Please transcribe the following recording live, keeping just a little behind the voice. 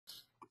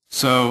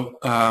So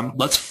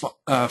let's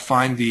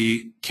find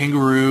the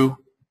Kangaroo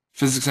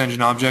physics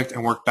engine object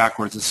and work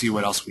backwards and see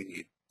what else we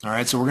need. All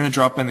right, so we're going to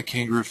drop in the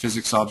Kangaroo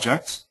physics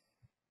object.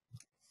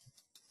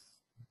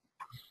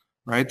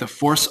 Right, the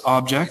force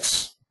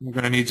objects, we're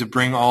going to need to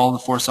bring all the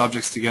force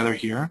objects together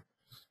here.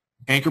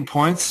 Anchor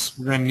points,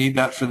 we're going to need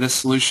that for this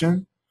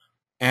solution.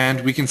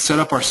 And we can set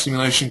up our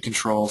simulation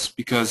controls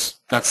because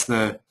that's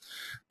the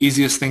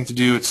easiest thing to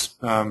do. It's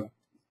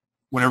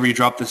whenever you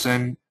drop this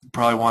in, you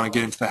probably want to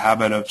get into the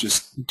habit of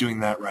just doing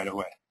that right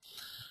away.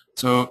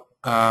 So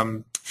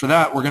for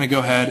that, we're going to go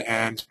ahead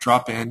and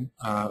drop in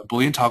a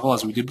Boolean toggle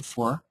as we did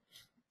before,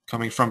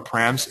 coming from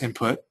params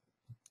input.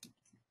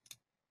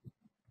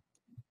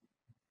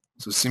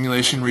 So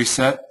simulation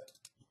reset,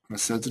 I'm going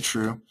to set it to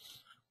true.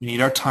 We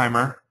need our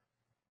timer,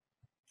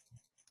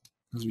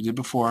 as we did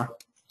before.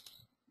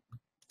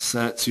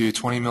 Set it to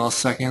 20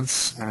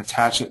 milliseconds and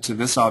attach it to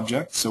this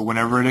object. So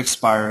whenever it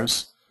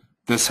expires,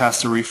 this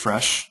has to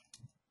refresh.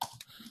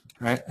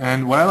 Right?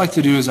 And what I like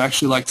to do is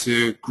actually like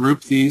to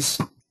group these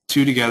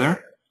two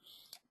together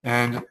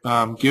and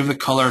give the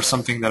color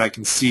something that I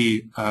can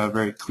see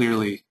very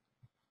clearly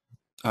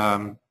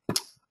when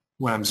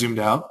I'm zoomed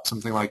out,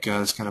 something like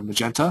this kind of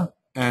magenta,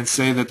 and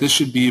say that this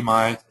should be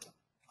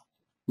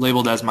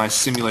labeled as my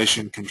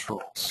simulation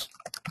controls.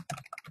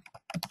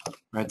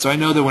 Right, so I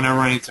know that whenever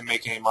I need to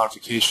make any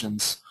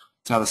modifications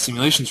to how the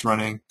simulation's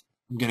running,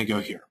 I'm going to go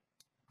here.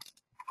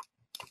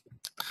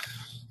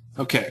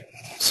 Okay,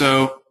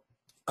 so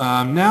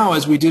now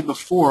as we did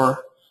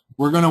before,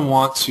 we're going to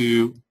want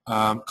to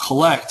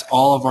collect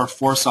all of our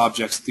force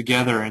objects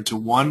together into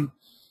one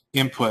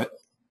input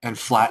and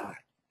flatten it.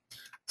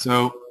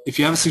 So if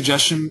you have a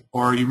suggestion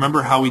or you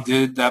remember how we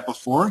did that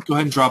before, go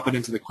ahead and drop it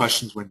into the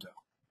questions window.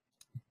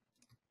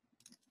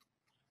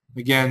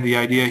 Again, the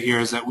idea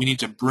here is that we need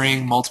to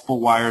bring multiple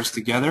wires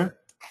together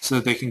so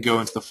that they can go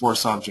into the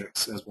force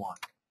objects as one.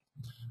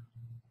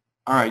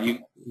 All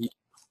right,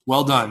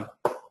 well done.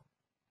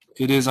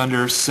 It is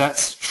under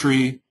Sets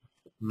Tree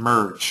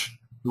Merge.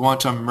 We want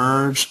to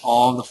merge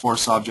all of the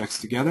force objects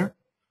together.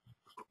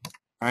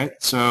 All right,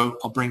 so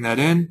I'll bring that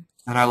in,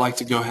 and I like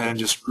to go ahead and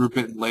just group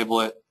it and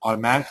label it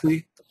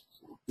automatically.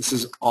 This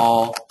is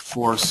all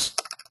force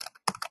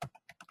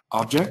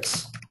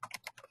objects.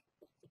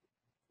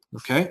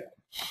 Okay.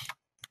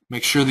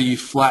 Make sure that you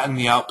flatten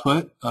the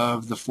output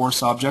of the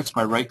force objects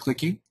by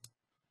right-clicking.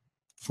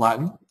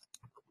 Flatten.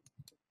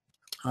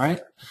 All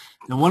right.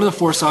 And one of the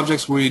force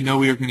objects we know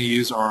we are going to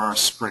use are our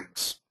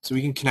springs. So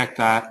we can connect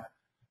that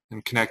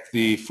and connect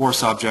the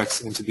force objects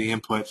into the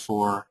input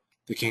for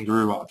the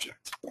Kangaroo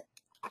object.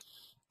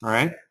 All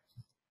right.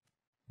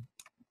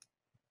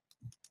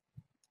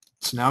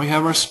 So now we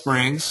have our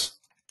springs.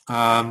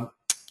 And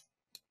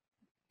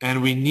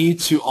we need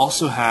to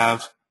also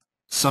have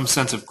some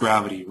sense of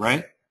gravity,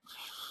 right?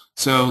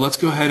 So let's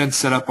go ahead and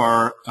set up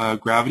our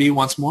gravity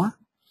once more.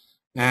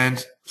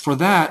 And for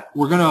that,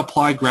 we're going to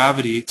apply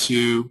gravity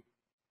to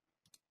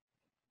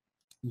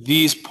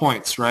these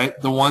points, right?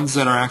 The ones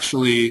that are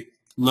actually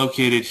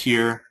located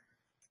here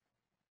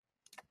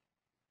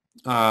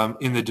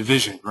in the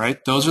division,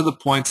 right? Those are the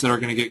points that are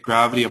going to get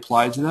gravity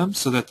applied to them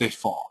so that they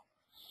fall.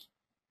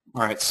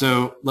 All right,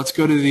 so let's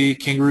go to the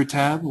Kangaroo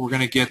tab. We're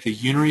going to get the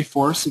unary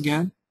force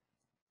again.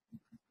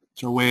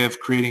 It's our way of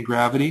creating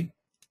gravity.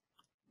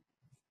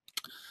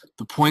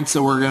 The points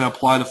that we're going to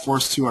apply the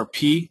force to are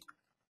P,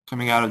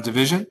 coming out of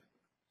division.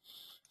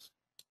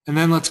 And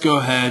then let's go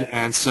ahead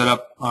and set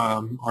up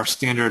our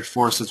standard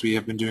force as we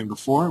have been doing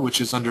before,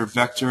 which is under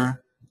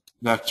vector,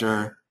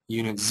 vector,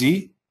 unit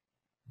Z.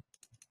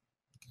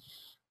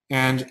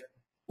 And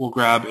we'll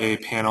grab a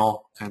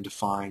panel and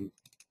define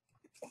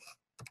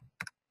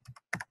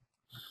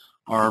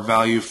our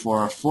value for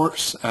our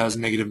force as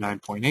negative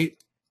 9.8.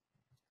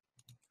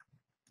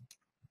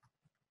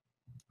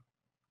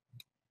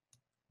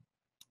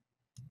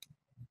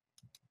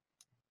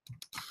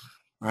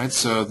 All right,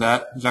 so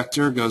that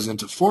vector goes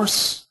into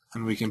force,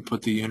 and we can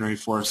put the unary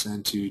force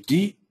into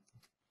D.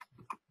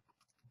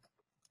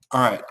 All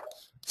right,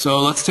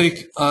 so let's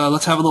have a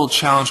little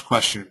challenge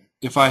question.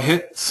 If I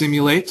hit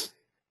simulate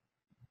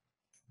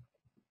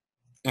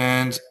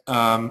and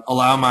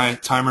allow my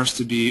timers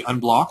to be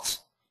unblocked,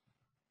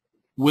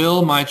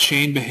 will my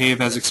chain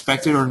behave as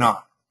expected or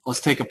not? Let's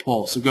take a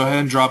poll. So go ahead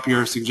and drop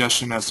your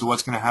suggestion as to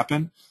what's going to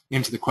happen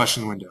into the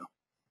question window.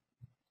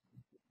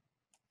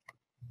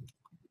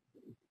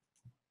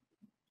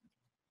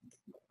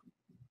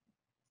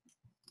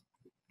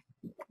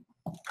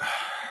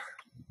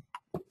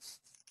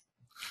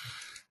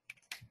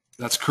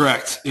 That's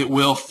correct. It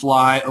will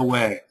fly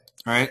away,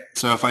 right?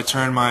 So if I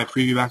turn my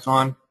preview back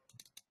on,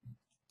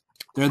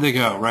 there they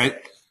go, right?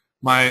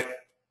 My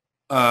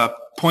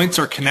points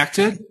are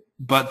connected,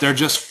 but they're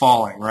just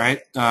falling,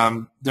 right?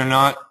 They're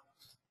not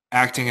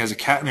acting as a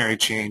catenary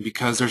chain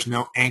because there's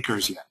no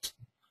anchors yet,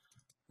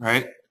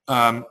 right?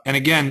 And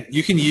again,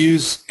 you can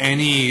use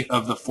any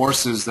of the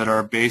forces that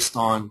are based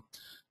on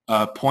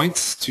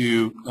points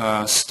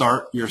to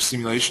start your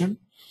simulation.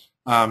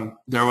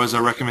 There was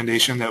a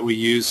recommendation that we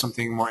use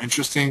something more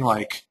interesting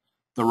like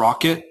the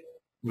rocket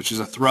which is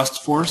a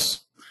thrust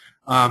force.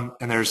 And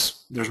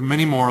there's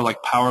many more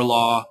like power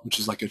law, which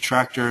is like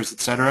attractors,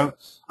 etc.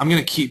 I'm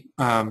going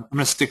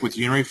to stick with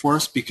unitary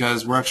force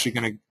because we're actually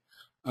going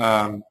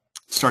to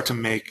start to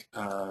make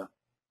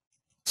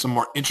some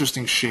more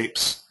interesting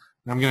shapes.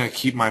 And I'm going to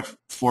keep my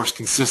force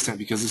consistent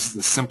because this is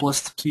the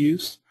simplest to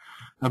use.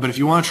 But if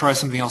you want to try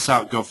something else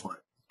out, go for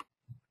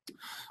it.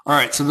 All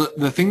right, so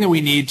the thing that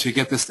we need to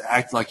get this to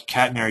act like a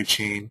catenary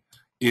chain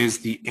is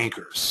the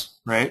anchors,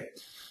 right?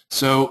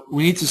 So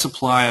we need to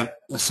supply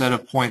a set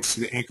of points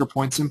to the anchor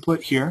points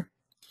input here.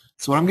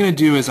 So what I'm going to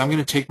do is I'm going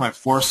to take my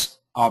force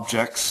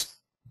objects,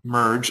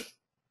 merge,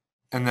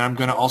 and then I'm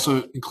going to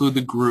also include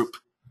the group.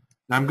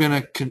 And I'm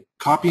going to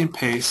copy and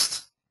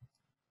paste.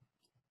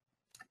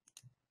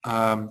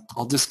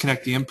 I'll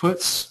disconnect the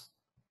inputs,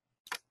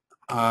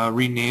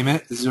 rename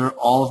it. These are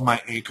all of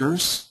my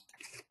anchors,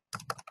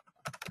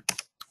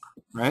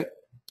 right?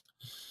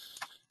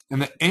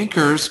 And the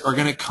anchors are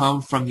going to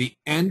come from the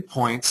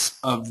endpoints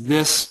of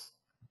this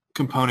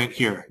component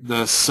here,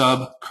 the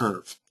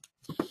sub-curve.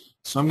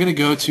 So I'm going to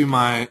go to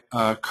my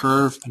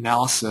curve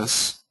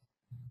analysis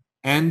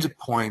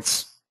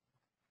endpoints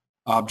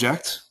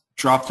object,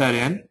 drop that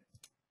in.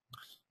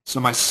 So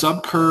my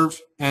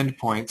sub-curve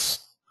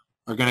endpoints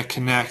are going to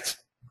connect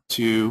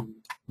to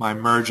my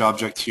merge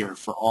object here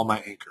for all my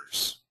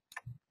anchors.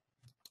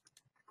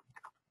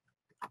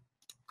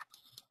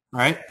 All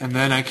right, and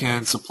then I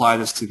can supply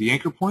this to the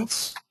anchor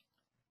points.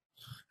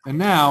 And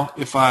now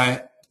if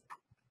I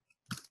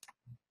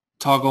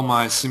toggle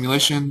my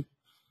simulation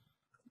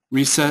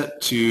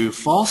reset to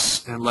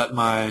false and let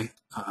my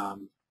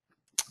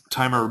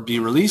timer be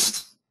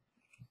released,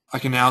 I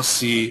can now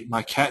see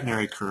my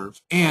catenary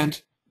curve.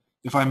 And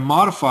if I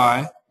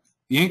modify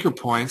the anchor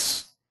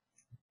points,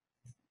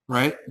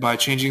 right, by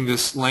changing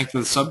this length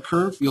of the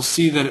subcurve, you'll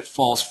see that it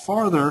falls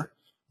farther,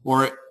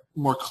 or it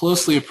more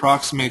closely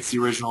approximates the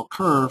original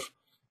curve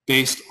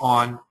based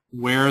on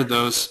where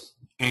those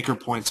anchor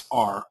points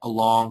are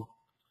along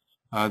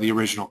the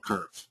original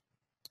curve.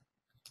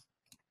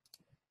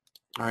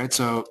 All right,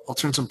 so I'll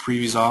turn some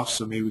previews off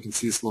so maybe we can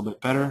see this a little bit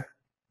better.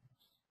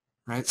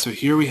 All right, so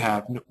here we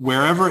have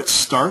wherever it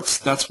starts,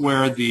 that's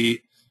where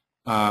the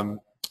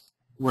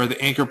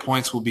anchor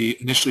points will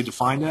be initially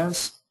defined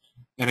as.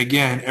 And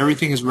again,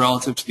 everything is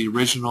relative to the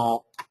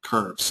original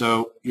curve.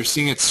 So you're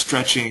seeing it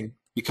stretching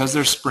because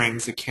they're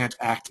springs. They can't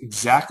act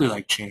exactly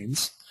like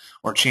chains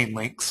or chain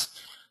links.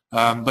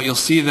 But you'll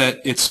see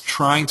that it's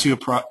trying to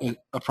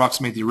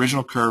approximate the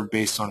original curve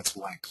based on its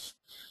length,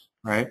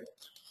 right?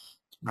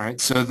 All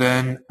right, so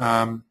then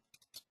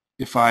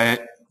if I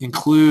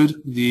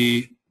include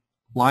the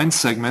line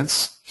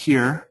segments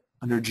here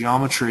under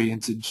geometry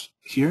into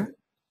here,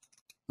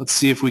 let's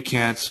see if we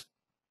can't,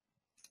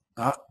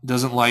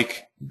 doesn't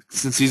like,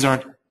 since these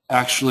aren't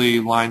actually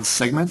line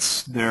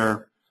segments,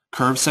 they're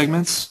curve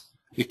segments,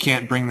 it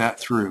can't bring that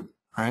through,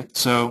 right?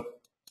 So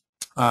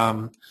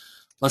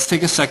let's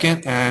take a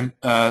second and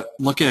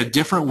look at a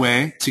different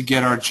way to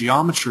get our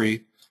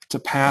geometry to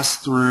pass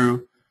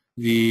through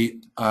the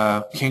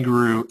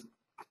Kangaroo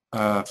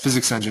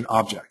physics engine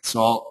object.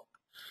 So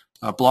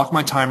I'll block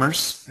my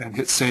timers and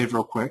hit save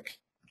real quick.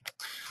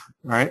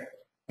 All right,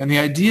 and the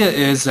idea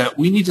is that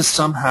we need to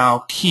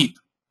somehow keep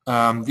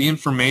the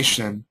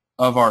information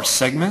of our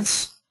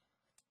segments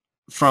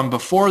from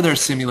before they're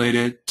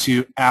simulated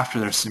to after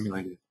they're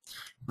simulated.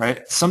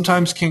 Right?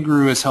 Sometimes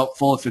Kangaroo is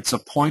helpful if it's a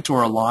point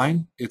or a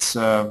line. It's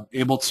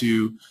able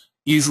to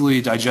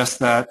easily digest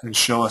that and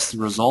show us the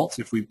result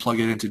if we plug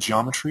it into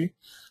geometry.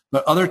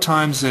 But other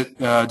times it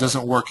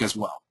doesn't work as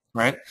well,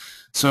 right?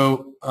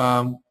 So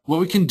what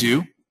we can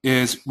do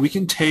is we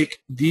can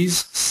take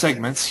these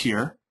segments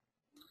here,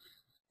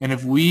 and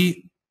if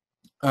we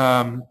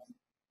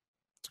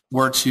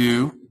were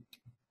to,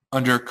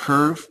 under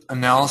curve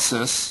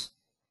analysis,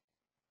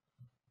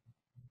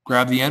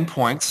 grab the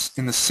endpoints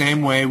in the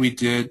same way we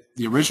did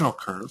the original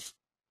curve.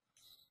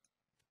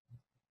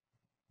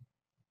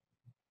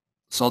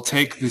 So I'll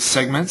take the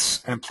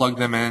segments and plug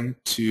them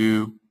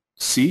into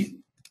C.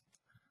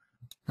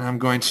 And I'm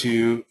going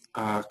to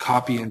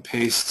copy and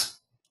paste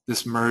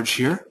this merge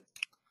here.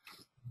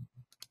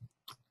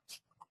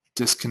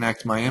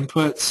 Disconnect my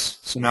inputs.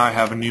 So now I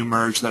have a new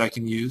merge that I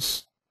can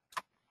use.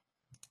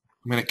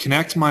 I'm going to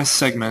connect my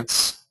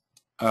segments,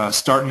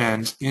 start and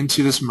end,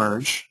 into this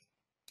merge.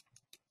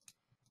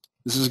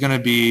 This is going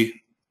to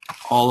be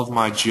all of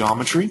my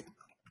geometry.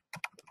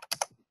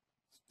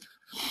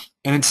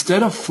 And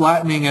instead of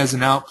flattening as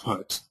an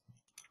output,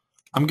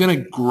 I'm going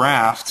to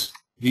graft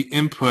the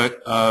input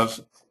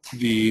of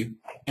the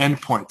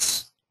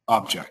endpoints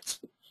object.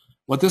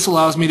 What this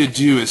allows me to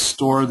do is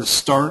store the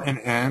start and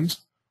end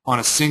on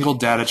a single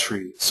data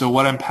tree. So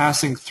what I'm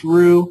passing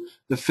through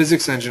the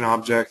physics engine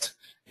object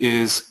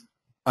is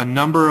a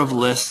number of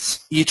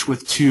lists, each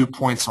with 2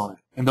 points on it.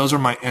 And those are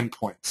my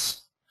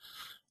endpoints,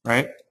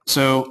 right?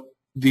 So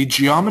the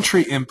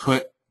geometry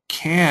input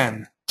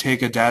can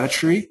take a data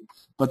tree,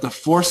 but the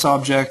force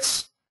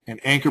objects and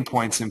anchor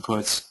points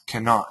inputs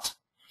cannot,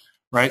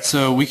 right?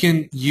 So we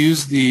can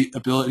use the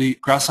ability,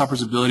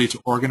 Grasshopper's ability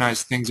to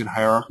organize things in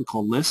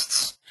hierarchical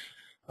lists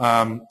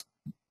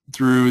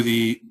through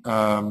the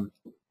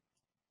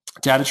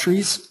data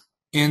trees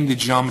in the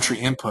geometry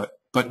input,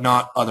 but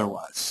not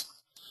otherwise,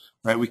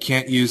 right? We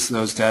can't use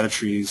those data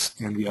trees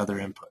in the other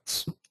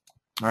inputs,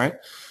 all right?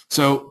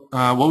 So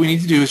what we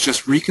need to do is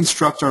just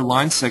reconstruct our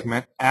line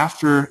segment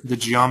after the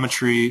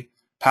geometry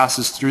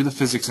passes through the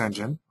physics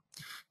engine.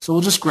 So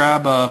we'll just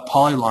grab a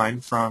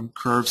polyline from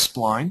curve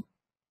spline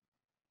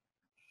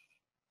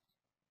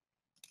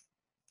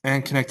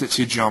and connect it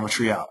to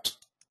geometry out,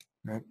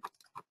 right?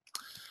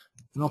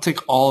 And I'll take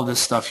all of this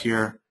stuff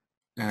here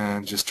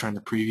and just turn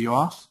the preview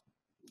off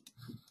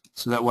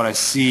so that what I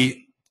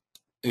see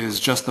is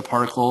just the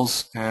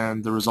particles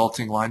and the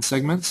resulting line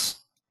segments.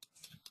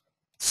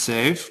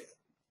 Save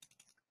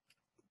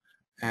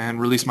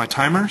and release my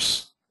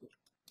timers.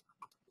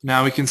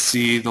 Now we can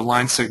see the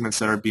line segments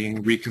that are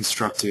being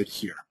reconstructed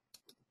here,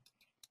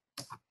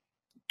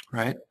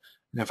 right?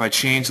 And if I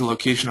change the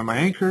location of my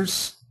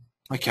anchors,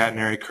 my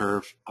catenary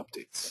curve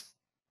updates.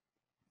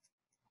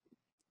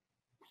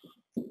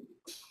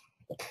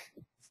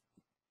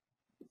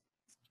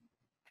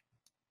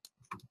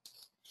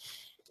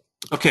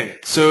 Okay,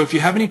 so if you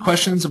have any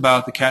questions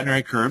about the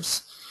catenary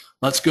curves,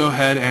 let's go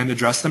ahead and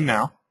address them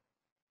now.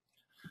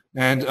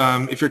 And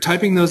if you're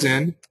typing those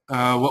in,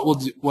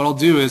 what I'll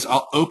do is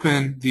I'll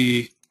open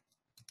the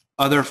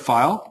other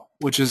file,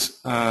 which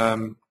is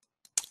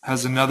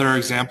has another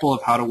example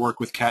of how to work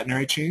with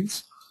catenary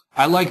chains.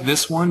 I like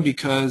this one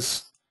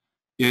because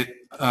it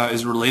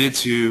is related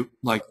to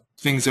like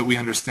things that we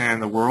understand in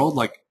the world,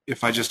 like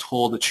if I just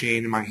hold a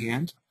chain in my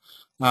hand.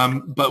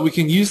 But we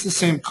can use the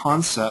same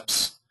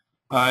concepts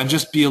and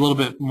just be a little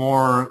bit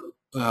more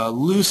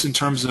loose in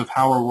terms of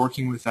how we're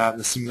working with that in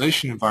the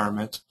simulation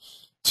environment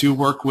to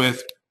work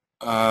with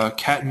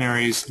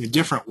catenaries in a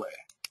different way,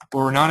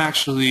 where we're not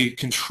actually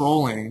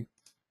controlling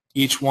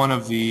each one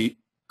of the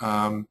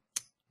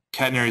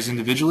catenaries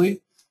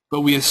individually,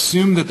 but we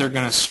assume that they're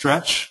going to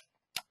stretch,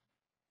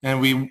 and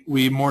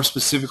we more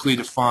specifically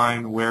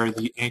define where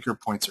the anchor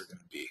points are going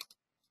to be.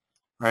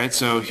 Right?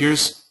 So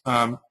here's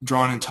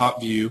drawn in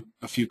top view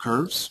a few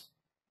curves.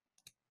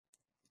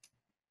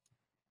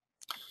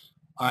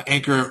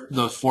 Anchor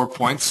the 4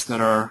 points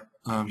that are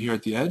here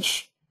at the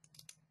edge.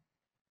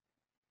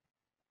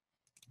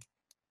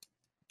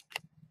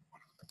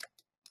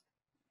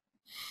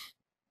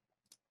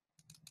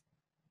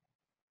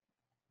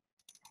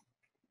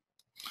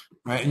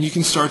 Right, and you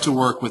can start to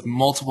work with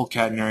multiple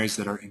catenaries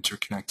that are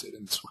interconnected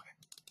in this way.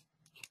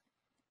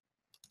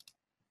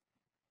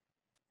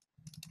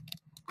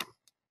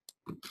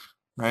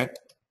 Right,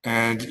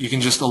 and you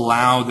can just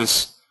allow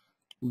this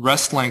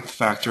rest length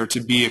factor to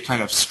be a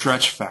kind of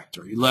stretch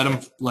factor. You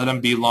let them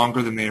be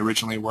longer than they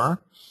originally were,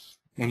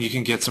 and you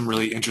can get some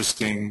really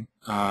interesting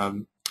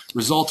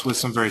results with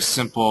some very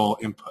simple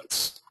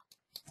inputs.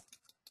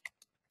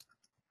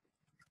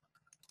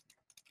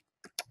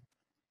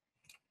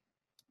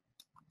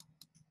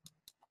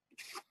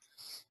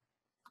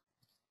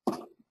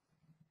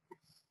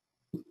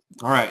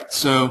 All right,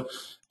 so it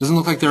doesn't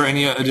look like there are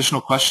any additional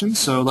questions,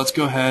 so let's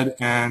go ahead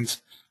and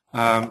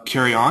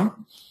carry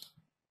on.